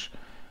gorge.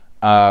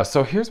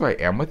 So here's where I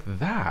am with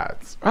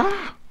that.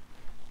 Ah!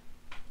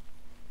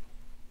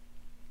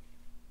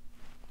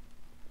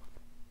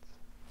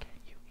 Can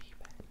you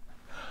even?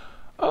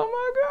 Oh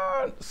my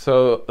God.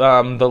 So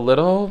the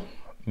little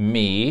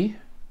me,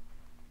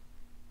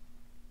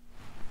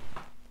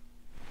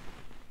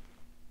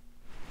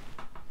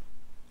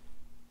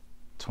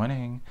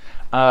 twinning.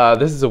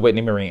 This is a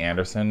Whitney Marie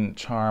Anderson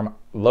charm.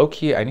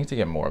 Low-key, I need to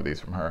get more of these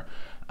from her.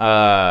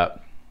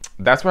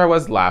 That's where I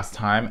was last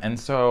time, and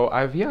so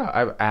I've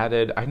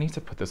added, I need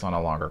to put this on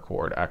a longer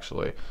cord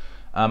actually.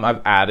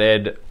 I've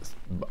added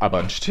a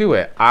bunch to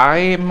it.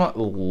 I'm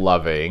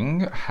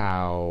loving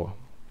how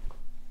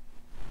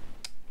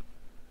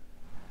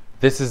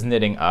this is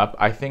knitting up.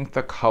 I think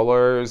the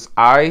colors,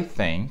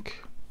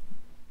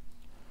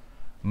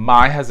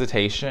 my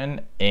hesitation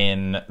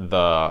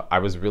I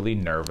was really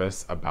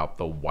nervous about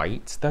the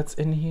white that's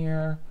in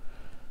here.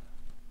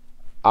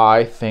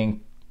 I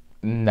think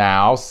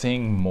now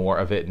seeing more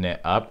of it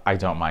knit up, I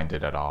don't mind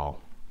it at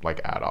all,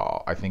 like at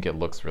all. I think it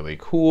looks really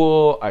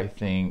cool. I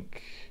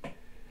think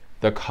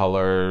the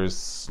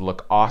colors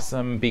look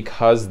awesome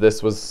because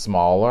this was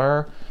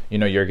smaller. You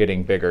know, you're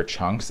getting bigger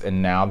chunks,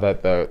 and now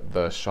that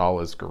the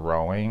shawl is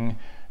growing,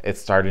 it's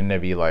starting to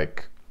be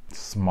like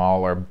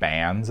smaller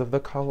bands of the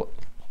color.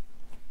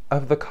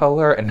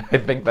 And I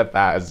think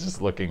that is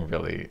just looking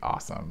really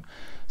awesome.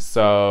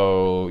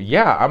 So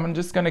yeah, I'm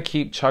just gonna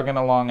keep chugging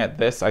along at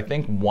this. I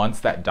think once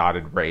that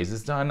dotted rays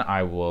is done,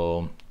 I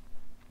will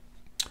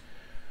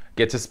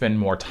get to spend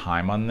more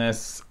time on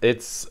this.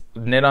 It's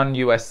knit on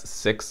US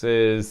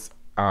 6s.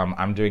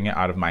 I'm doing it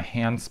out of my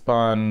hand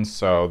spun,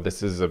 so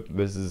this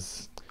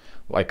is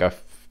like a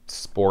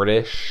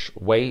sportish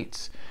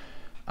weight.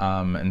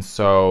 And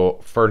so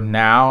for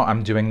now,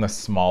 I'm doing the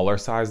smaller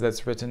size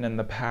that's written in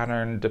the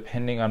pattern.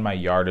 Depending on my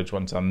yardage,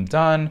 once I'm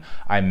done,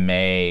 I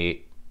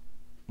may,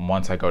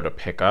 once I go to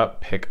pick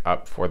up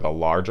for the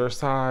larger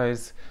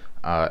size,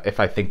 if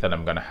I think that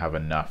I'm gonna have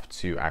enough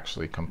to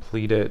actually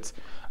complete it.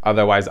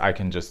 Otherwise, I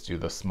can just do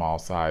the small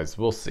size.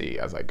 We'll see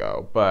as I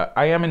go. But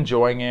I am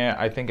enjoying it.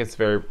 I think it's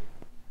very,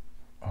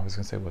 I was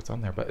gonna say what's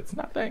on there, but it's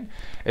nothing.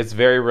 It's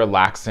very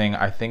relaxing.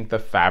 I think the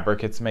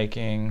fabric it's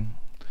making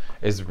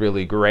is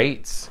really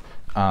great.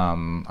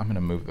 I'm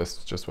gonna move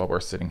this just while we're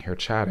sitting here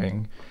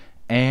chatting.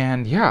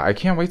 And yeah, I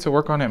can't wait to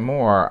work on it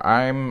more.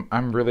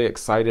 I'm really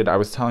excited. I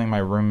was telling my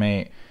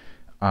roommate,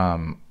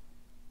 because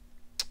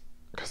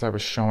I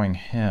was showing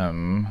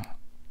him,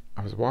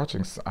 I was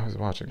watching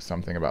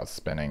something about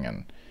spinning,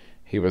 and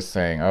he was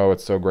saying, oh,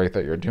 it's so great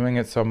that you're doing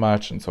it so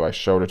much. And so I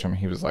showed it to him.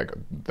 He was like,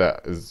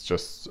 that is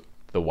just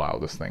the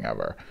wildest thing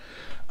ever.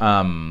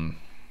 Why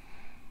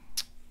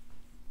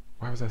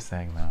was I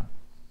saying that?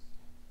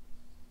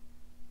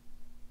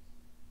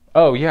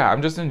 Oh yeah,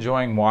 I'm just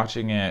enjoying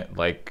watching it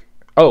like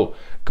Oh,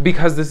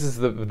 because this is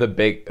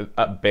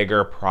the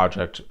bigger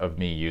project of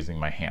me using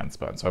my hand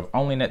spun. So I've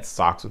only knit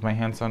socks with my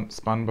hand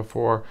spun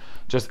before,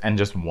 just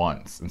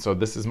once. And so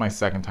this is my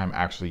second time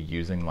actually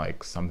using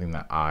like something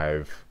that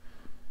I've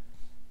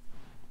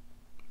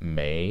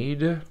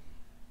made.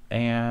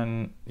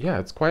 And yeah,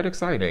 it's quite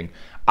exciting.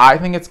 I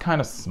think it's kind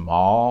of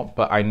small,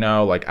 but I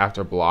know like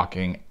after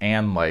blocking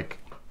and like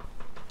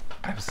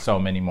I have so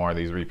many more of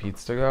these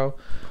repeats to go,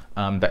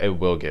 that it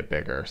will get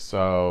bigger.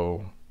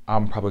 So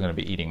I'm probably going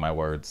to be eating my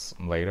words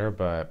later,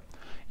 but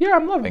yeah,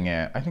 I'm loving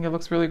it. I think it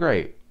looks really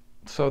great.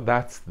 So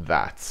that's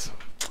that.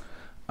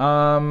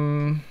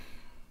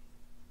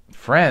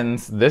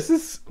 Friends, this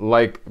is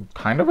like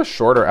kind of a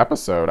shorter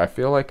episode. I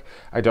feel like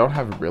I don't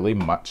have really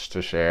much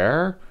to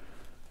share.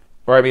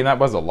 Or I mean, that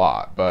was a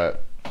lot,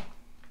 but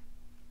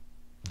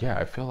yeah,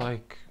 I feel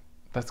like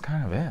that's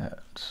kind of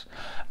it.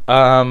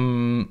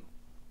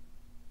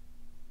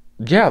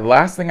 Yeah, the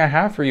last thing I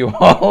have for you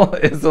all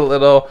is a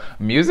little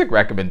music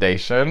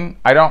recommendation.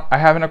 I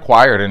haven't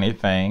acquired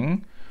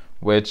anything,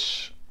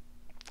 which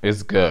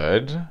is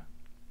good.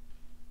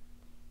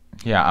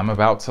 Yeah, I'm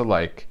about to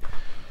like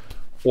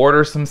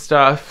order some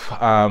stuff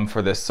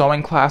for this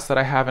sewing class that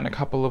I have in a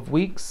couple of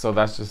weeks. So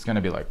that's just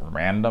gonna be like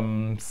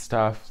random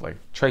stuff, like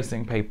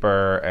tracing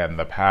paper and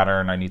the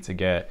pattern I need to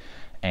get.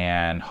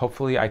 And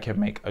hopefully I can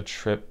make a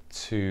trip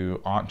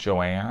to Aunt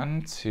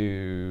Joanne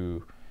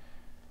to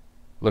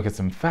look at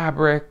some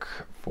fabric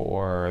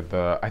for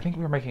I think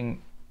we're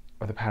making,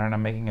 or the pattern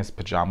I'm making is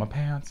pajama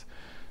pants.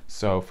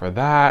 So for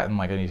that, and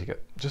like I need to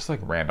get just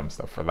like random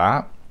stuff for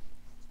that.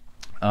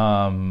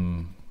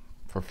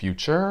 For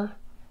future.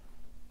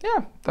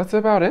 Yeah, that's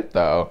about it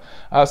though.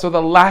 So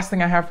the last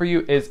thing I have for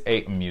you is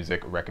a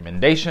music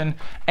recommendation.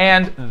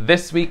 And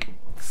this week,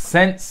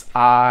 since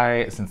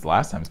the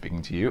last time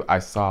speaking to you, I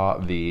saw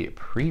the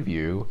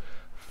preview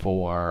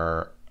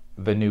for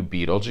the new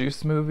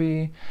Beetlejuice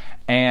movie.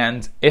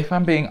 And if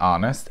I'm being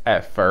honest,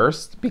 at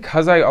first,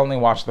 because I only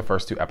watched the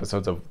first 2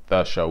 episodes of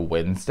the show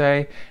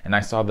Wednesday, and I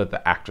saw that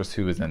the actress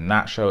who was in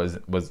that show is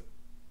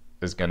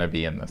gonna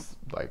be in this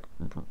like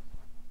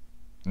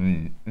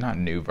not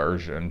new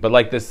version, but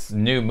like this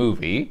new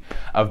movie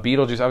of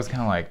Beetlejuice, I was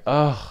kind of like,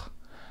 ugh,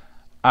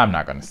 I'm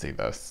not gonna see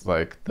this.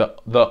 Like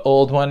the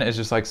old one is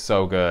just like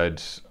so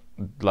good.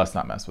 Let's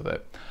not mess with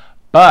it.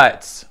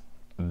 But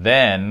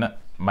then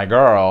my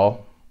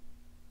girl,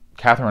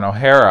 Catherine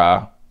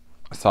O'Hara,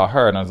 saw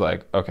her and I was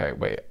like, okay,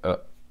 wait,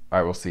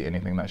 I will see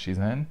anything that she's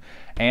in.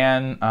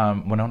 And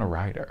Winona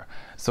Ryder.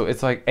 So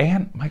it's like,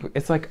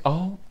 it's like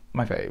all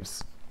my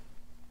faves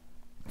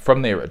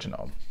from the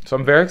original. So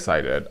I'm very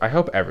excited. I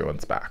hope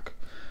everyone's back.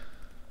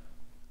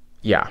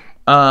 Yeah.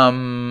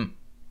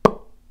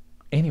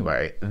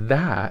 Anyway,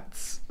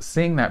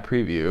 seeing that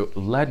preview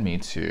led me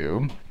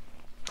to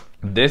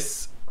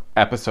this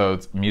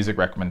episode's music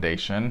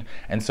recommendation.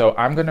 And so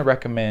I'm going to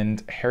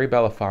recommend Harry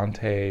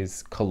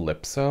Belafonte's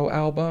Calypso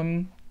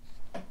album,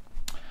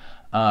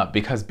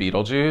 because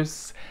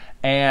Beetlejuice.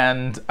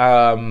 And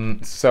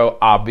so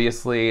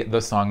obviously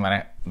the song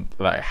that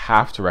I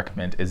have to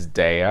recommend is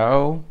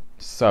Deo.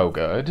 So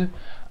good.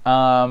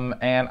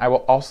 And I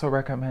will also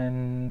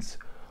recommend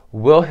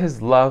Will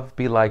His Love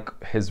Be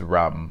Like His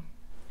Rum?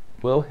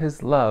 Will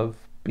His Love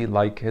Be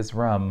Like His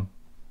Rum?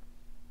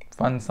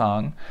 Fun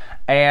song.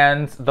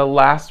 And the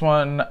last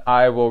one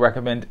I will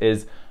recommend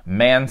is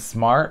Man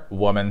Smart,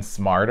 Woman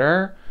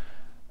Smarter.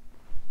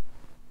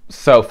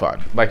 So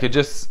fun. Like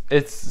it's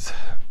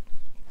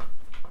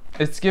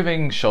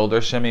giving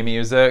shoulder shimmy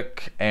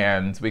music,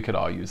 and we could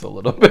all use a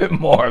little bit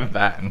more of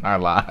that in our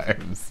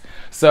lives.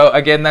 So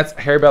again, that's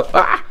Harry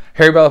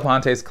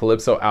Belafonte's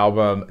Calypso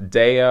album,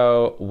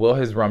 Deo, Will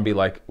His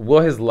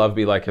Love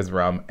Be Like His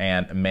Rum,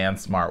 and Man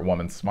Smart,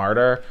 Woman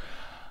Smarter.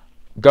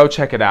 Go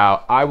check it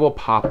out. I will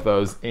pop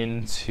those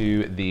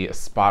into the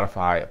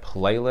Spotify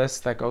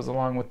playlist that goes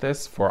along with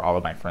this for all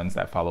of my friends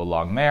that follow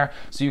along there.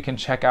 So you can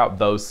check out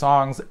those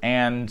songs.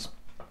 And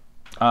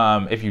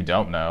if you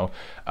don't know,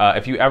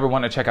 if you ever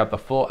want to check out the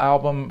full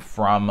album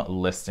from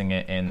listing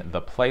it in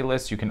the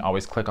playlist, you can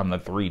always click on the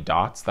 3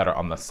 dots that are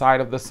on the side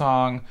of the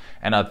song,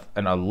 and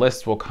a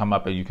list will come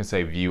up and you can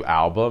say view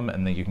album,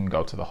 and then you can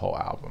go to the whole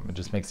album. It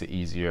just makes it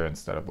easier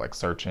instead of like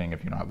searching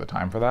if you don't have the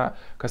time for that,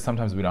 because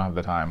sometimes we don't have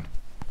the time.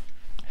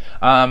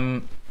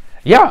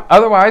 Yeah,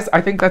 otherwise,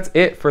 I think that's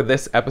it for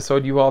this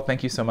episode, you all.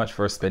 Thank you so much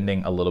for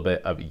spending a little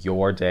bit of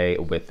your day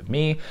with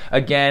me.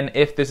 Again,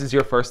 if this is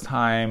your first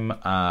time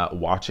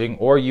watching,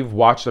 or you've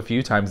watched a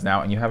few times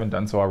now and you haven't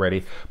done so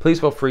already, please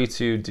feel free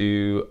to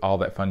do all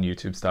that fun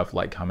YouTube stuff,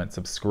 like, comment,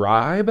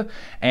 subscribe.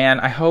 And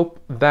I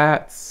hope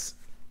that's...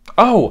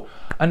 Oh,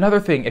 another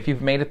thing, if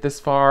you've made it this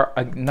far,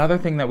 another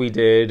thing that we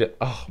did,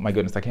 oh my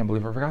goodness, I can't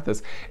believe I forgot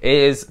this,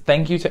 is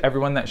thank you to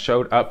everyone that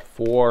showed up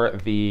for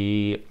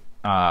the...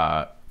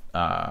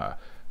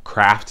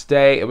 craft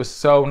day. It was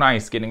so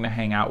nice getting to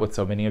hang out with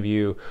so many of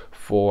you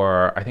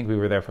for, I think we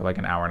were there for like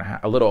an hour and a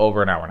half, a little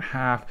over an hour and a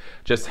half,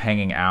 just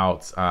hanging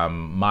out.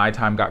 My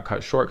time got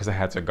cut short because I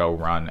had to go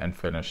run and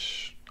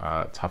finish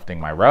tufting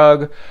my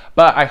rug.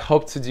 But I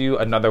hope to do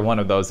another one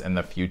of those in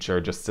the future,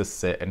 just to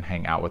sit and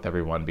hang out with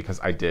everyone, because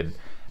I did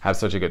have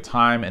such a good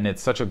time, and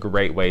it's such a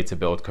great way to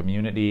build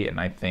community. And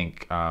I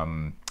think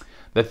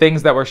the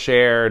things that were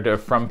shared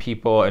from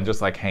people and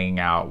just like hanging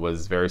out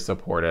was very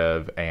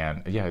supportive,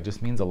 and yeah, it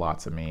just means a lot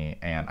to me,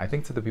 and I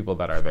think to the people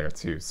that are there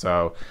too.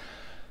 So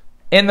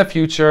in the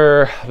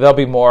future, there'll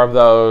be more of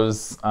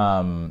those,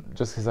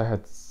 just because I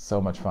had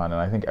so much fun,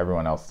 and I think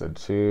everyone else did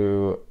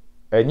too.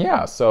 And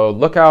yeah, so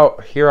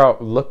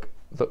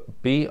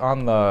be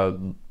on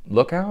the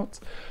lookout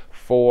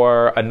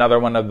for another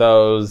one of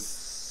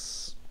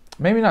those.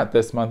 Maybe not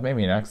this month,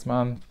 maybe next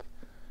month,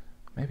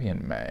 maybe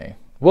in May.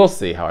 We'll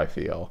see how I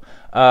feel.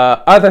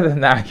 Other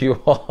than that, you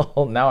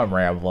all, now I'm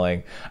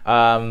rambling.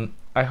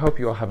 I hope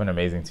you all have an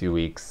amazing 2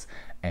 weeks,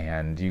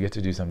 and you get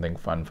to do something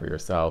fun for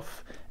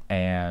yourself.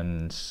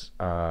 And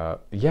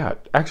yeah,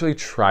 actually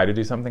try to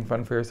do something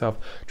fun for yourself.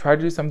 Try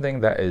to do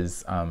something that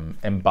is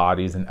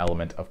embodies an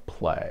element of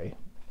play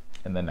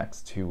in the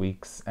next 2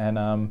 weeks.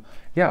 And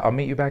yeah, I'll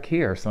meet you back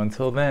here. So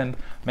until then,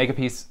 make a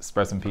peace,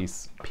 spread some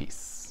peace,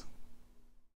 peace.